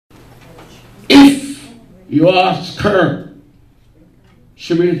If you ask her,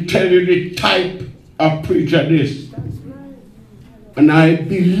 she will tell you the type of preacher this. And I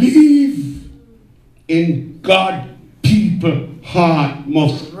believe in God, people heart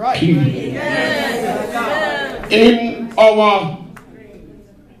must clean. In our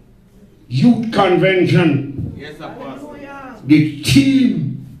youth convention, the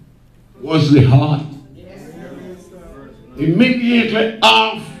theme was the heart. Immediately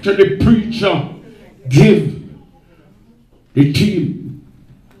after the preacher gave the theme,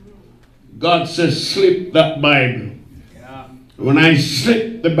 God says, slip that Bible. When I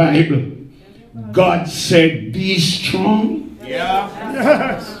slipped the Bible, God said, be strong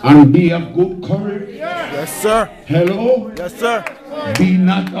and be of good courage. Yes, sir. Hello? Yes, sir. Be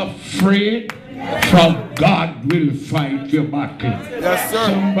not afraid, for God will fight your battle. Yes, sir.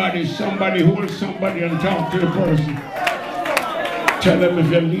 Somebody hold somebody and talk to the person. Tell them if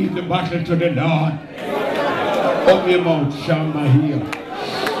you leave the battle to the Lord, open your mouth, Shamahia.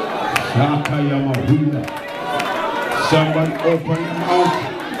 Shakayamahia. Somebody open your mouth.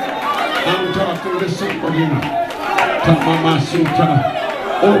 I'm talking to somebody now. Tamamasita.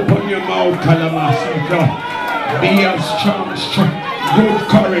 Open your mouth, Kalamasita. Be of strong. Good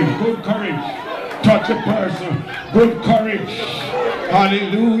courage. Touch a person. Good courage.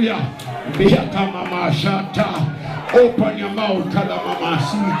 Hallelujah. Be a Kamamashata. Open your mouth,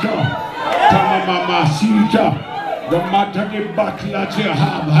 Kalamamasita. Tamamasita. No matter the battle that you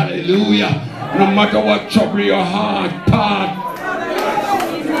have, hallelujah. No matter what trouble your heart, part.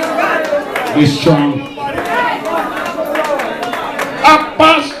 Be strong.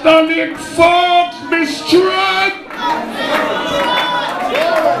 Apostolic folks, be strong.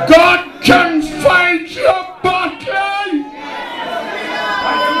 God can fight your battle.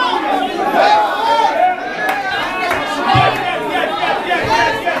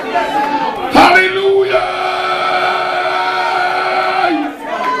 Hallelujah.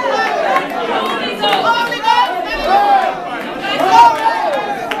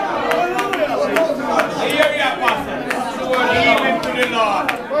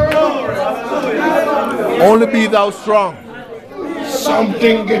 Only be thou strong.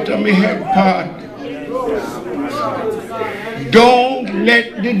 Something get on my head part. Don't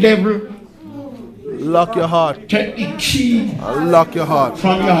let the devil lock your heart. Take the key and lock your heart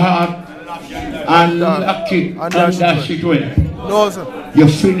from your heart and lock it and dash it away. No, sir. You're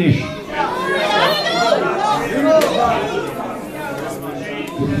finished.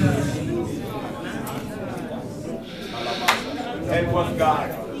 Help us, God.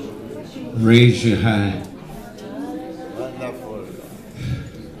 Raise your hand. Wonderful.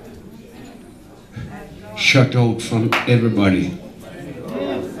 Shut out from everybody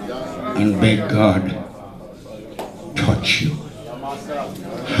and beg God touch you.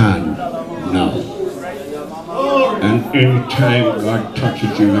 Hand now. And anytime God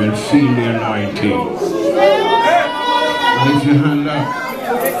touches you, you'll feel the anointing. Lift your hand up.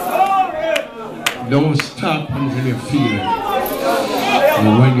 Don't stop until you feel it.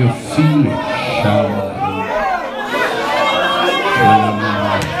 And when you feel it, shout.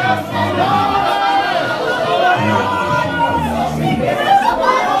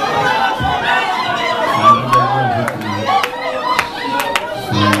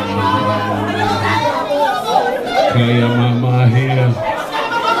 Kaya mama here,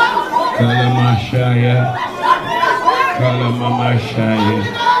 kala mashaya, kala mama shaya,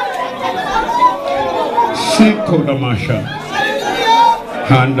 sikola masha,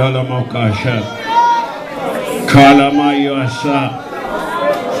 handala mokasha, kala mayasa,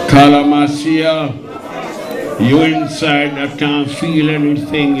 kala masia. You inside that can't feel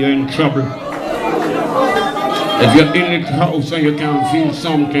anything, you're in trouble. If you're in the house and you can't feel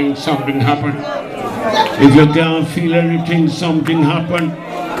something, something happened. If you can't feel anything, something happened.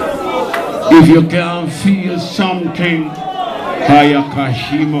 If you can't feel something,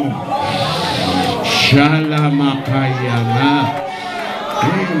 Hayakashimo, Shalamakayama,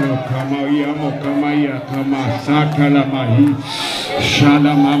 Kamayamo Kama Sakalamahi,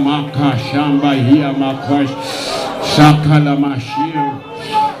 Shalamamaka Shamba Hiamakash, Sakalamashir,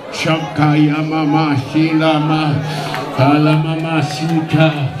 Shakayama Mashilama, Kalamama Sita.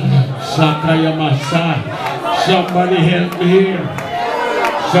 Sakayamasa. Somebody help me here.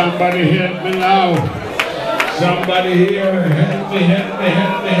 Somebody help me now. Somebody here. Help me, help me,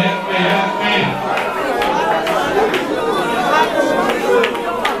 help me, help me, help me.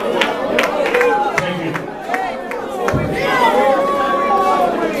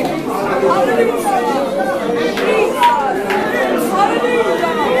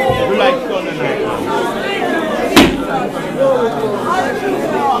 You like fun tonight?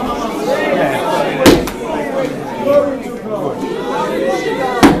 Yeah.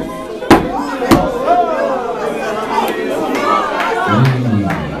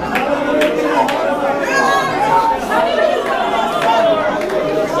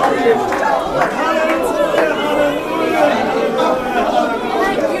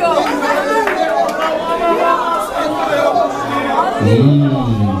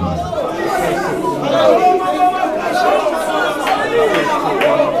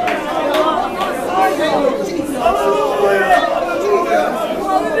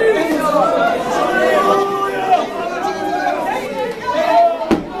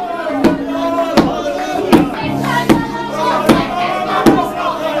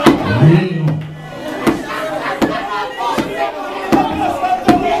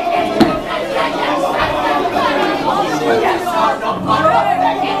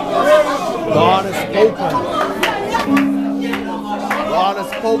 God has spoken. God has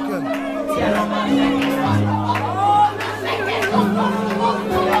spoken.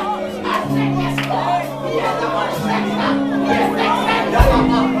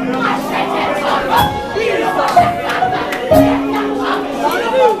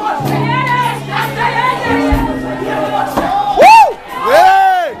 Woo!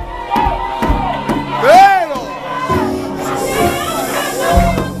 Hey! Hey, Lord!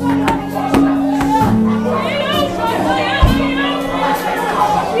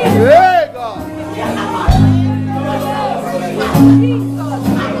 Hey, God!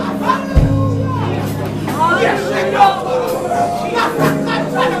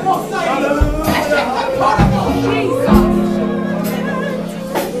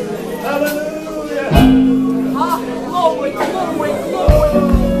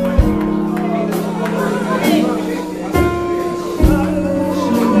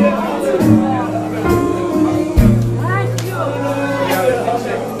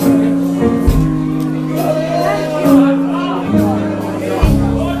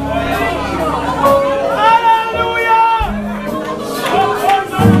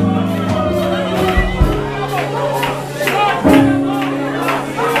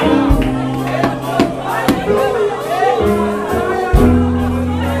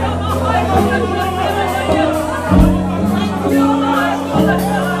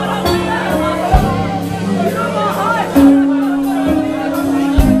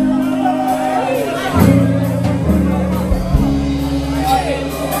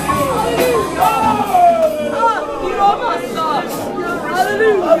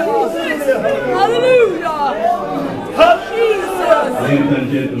 Ladies and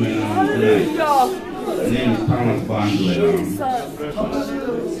gentlemen, tonight, my name is Thomas Bondwell.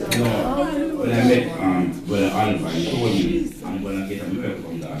 When I met Brother Oliver, he told me I'm going to get a miracle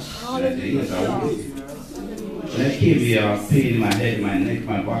from God. And I said, yes, I will. When I came here, pain in my head, my neck,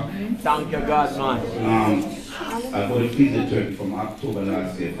 my back. Thank you, God, man. I go to physiotherapy from October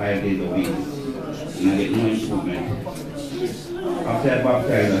last year, 5 days a week. And I get no improvement. After I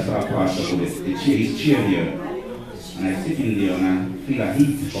baptized, I saw a pastor with his chair here. And I sit in there and I feel a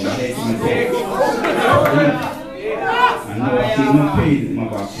heat from my head to my toe. And now I feel no pain in my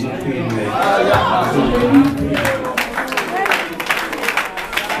back, no pain in my head.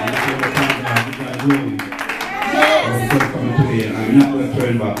 And I feel the time that I'm going to come today. And I'm not going to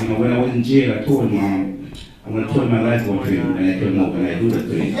turn back. You know, when I was in jail, I told him, I'm going to turn my life over to him. And I came up and I do that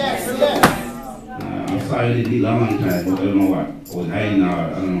to him. I'm sorry it did a long time, but I don't know what. I was hiding or I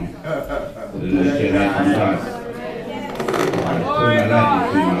don't know. But then I came right from God. My life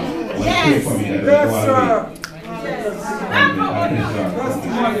is one pray for me that will go away.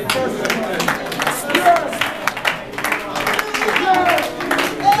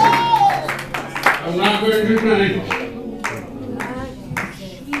 I'm not going to tonight.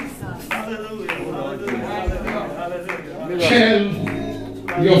 Tell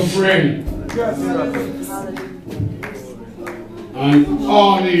your friend and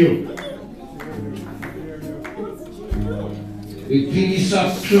all of you the piece of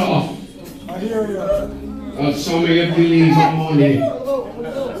cloth of some of you believe in money.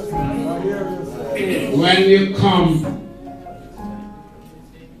 When you come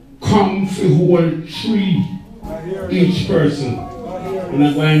for whole tree, each person. And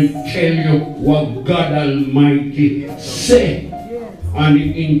I'm going to tell you what God Almighty said on the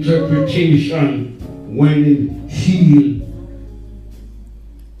interpretation when it healed.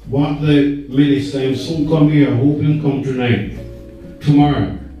 What the minister and soon come here, hope him come tonight.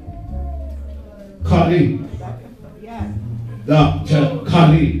 Tomorrow. Collie. Dr.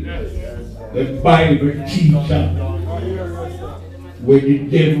 Collie. The Bible teacher. Where the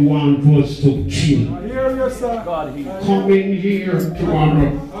devil wants us to kill. Come in here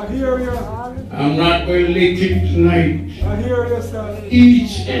tomorrow. I'm not going to let it tonight.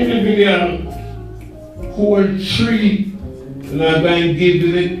 Each individual whole tree. And I'm going to give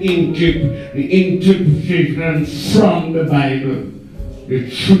you the interpretation from the Bible. The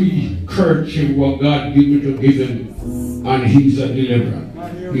tree kerchief what God gave me to give him. And he's a deliverer.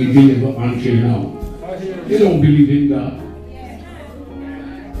 He delivered until now. They don't believe in God.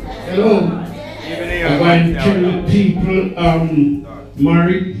 Hello. I'm going to tell the people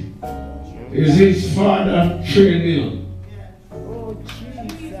married. Is his father training?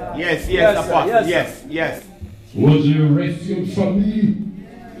 Yes, Apostle. Yes. Was a refuge for me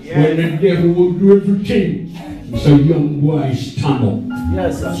when the devil would do everything. So young boy stand up.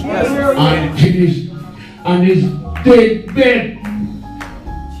 Yes, sir. Yes, sir. And his dead bed.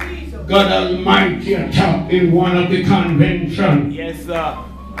 God Almighty attacked in one of the convention. Yes, sir.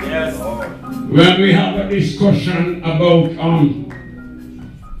 Yes. When we had a discussion about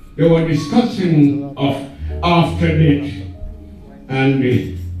they were discussing of after death and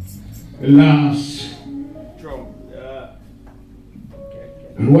the last.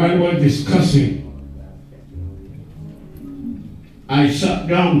 And while we were discussing, I sat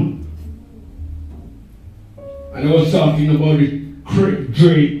down and I was talking about the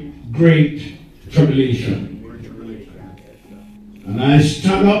great tribulation. And I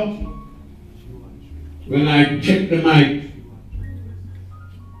stand up when I checked the mic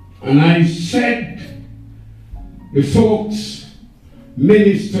and I said, the folks,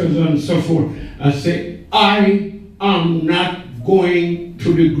 ministers and so forth, I said, I am not going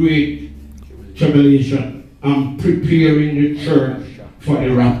to the great tribulation. I'm preparing the church for the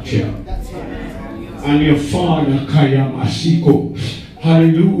rapture. And your father, Kaya Masiko,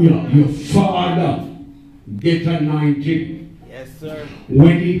 hallelujah, your father get anointed. Yes, sir.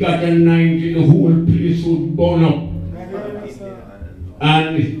 When he got anointed, the whole place would burn up.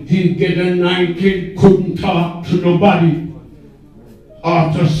 And he get anointed, couldn't talk to nobody.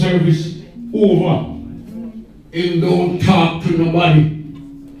 After service over, he don't talk to nobody.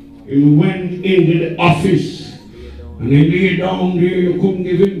 He went into the office and he lay down there, you couldn't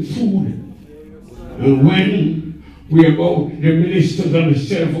give him food. And when the ministers and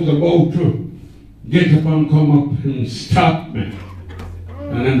myself was about to get up and come up and stop me.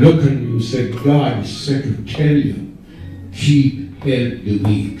 And I look at him and said, God said to tell you, keep help the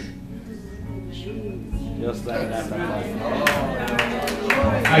weak. Just like that.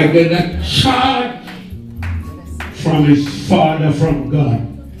 I get a charge from his Father, from God.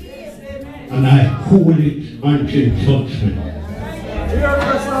 And I hold it until judgment.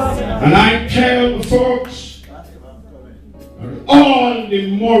 And I tell folks, all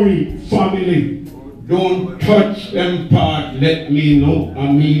the Murray family, don't touch them part, let me know. I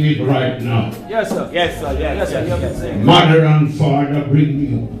mean it right now. Yes, sir. Yes, sir. Yes, sir. Mother and father bring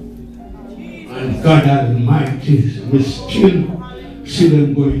you. And God Almighty will still see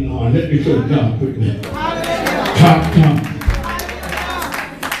them going on. Let me talk with them. Talk.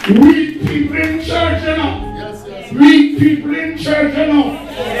 Weak people in church, you know. Weak people in church, you know.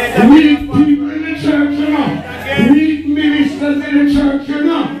 Weak people in the church, you know. Weak ministers in the church, you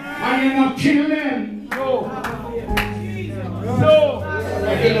know. And you're not killing them. No. I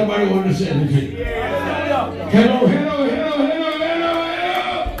think nobody want to say anything. Hello.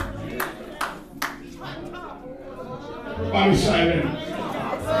 I'm silent.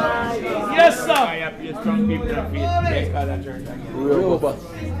 Yes, sir. I have strong people that feel take out of church again. Rehoboth.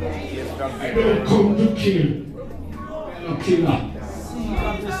 I don't come to kill. I'm a killer.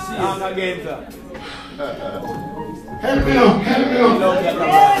 I'm again, sir. Help me now.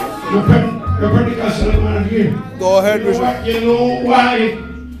 Go ahead, Bishop. You know why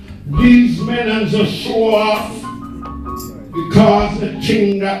these men are just show off? Because the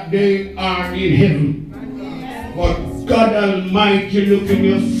thing that they are in heaven. But God Almighty look in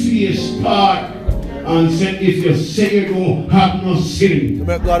your face part and say, if you say you don't have no sin. You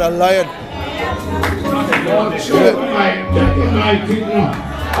make God a lion. Take my thing now.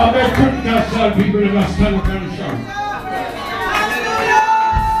 I bet Pentecostal people never stand up and shout.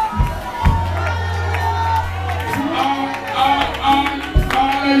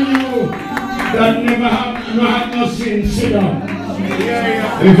 That never have no sin, sit down.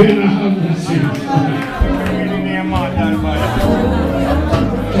 If you don't have no sin,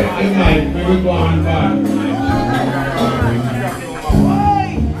 take the mic, maybe go on back.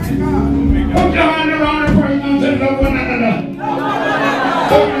 Put your hand around the person and say, love one another.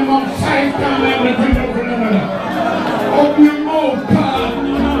 Open your mouth 5 times and everything love one another. Open your mouth, Paul.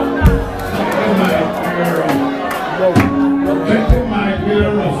 Take the mic,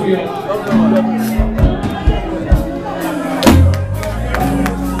 you're rough here.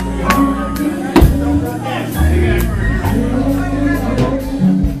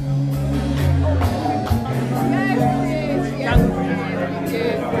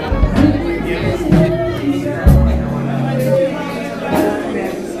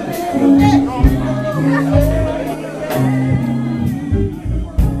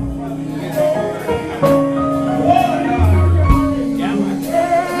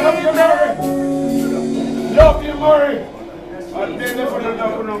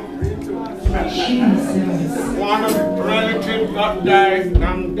 One of the relatives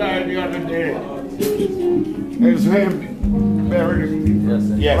died the other day. It's him. Bury him.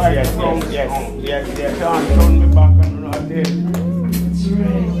 Yes, Right yes, from yes, yes, yes, yes. Turn me back and not dead. That's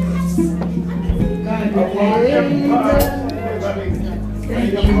right.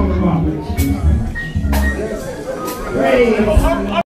 Thank you. Praise.